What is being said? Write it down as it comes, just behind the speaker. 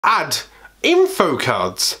add info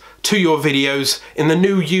cards to your videos in the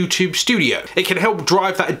new YouTube Studio. It can help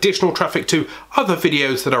drive that additional traffic to other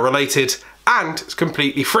videos that are related, and it's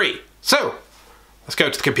completely free. So let's go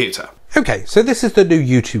to the computer. Okay, so this is the new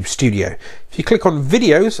YouTube Studio. If you click on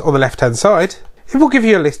videos on the left hand side, it will give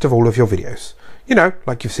you a list of all of your videos. You know,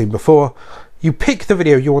 like you've seen before, you pick the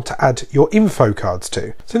video you want to add your info cards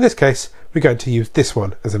to. So in this case, we're going to use this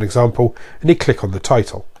one as an example, and you click on the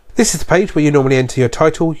title. This is the page where you normally enter your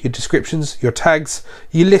title, your descriptions, your tags,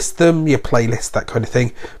 you list them, your playlist, that kind of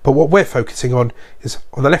thing. But what we're focusing on is,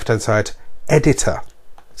 on the left hand side, editor.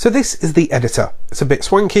 So this is the editor. It's a bit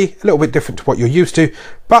swanky, a little bit different to what you're used to,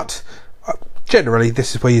 but generally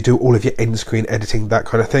this is where you do all of your end screen editing, that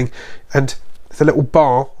kind of thing. And there's a little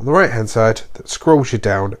bar on the right hand side that scrolls you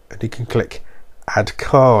down, and you can click add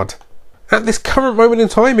card. At this current moment in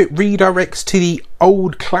time, it redirects to the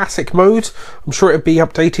old classic mode. I'm sure it'll be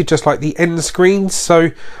updated just like the end screens.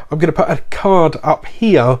 So I'm going to put a card up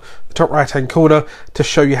here, the top right hand corner, to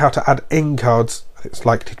show you how to add end cards. It's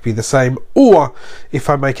likely to be the same, or if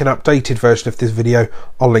I make an updated version of this video,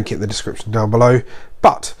 I'll link it in the description down below.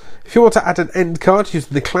 But if you want to add an end card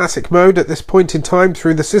using the classic mode at this point in time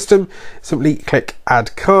through the system, simply click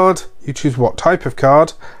add card. You choose what type of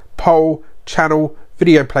card, poll, channel,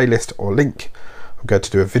 video playlist or link. I'm going to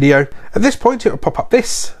do a video. At this point it will pop up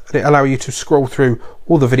this, and it will allow you to scroll through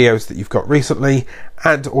all the videos that you've got recently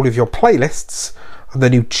and all of your playlists, and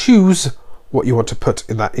then you choose what you want to put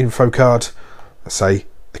in that info card. Let's say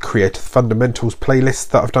the Creative Fundamentals playlist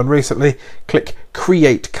that I've done recently. Click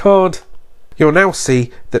create card. You'll now see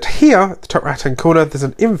that here at the top right hand corner there's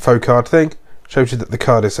an info card thing. Shows you that the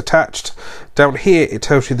card is attached. Down here it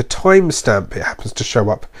tells you the timestamp it happens to show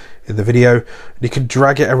up in the video, and you can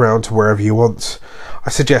drag it around to wherever you want. I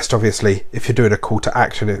suggest, obviously, if you're doing a call to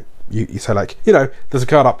action, you say like, you know, there's a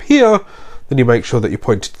card up here, then you make sure that you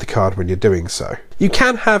point to the card when you're doing so. You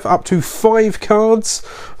can have up to 5 cards.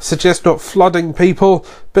 I suggest not flooding people,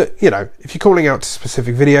 but you know, if you're calling out to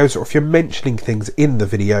specific videos or if you're mentioning things in the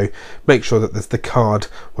video, make sure that there's the card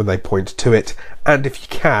when they point to it. And if you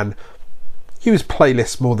can, use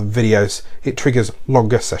playlists more than videos. It triggers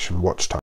longer session watch time.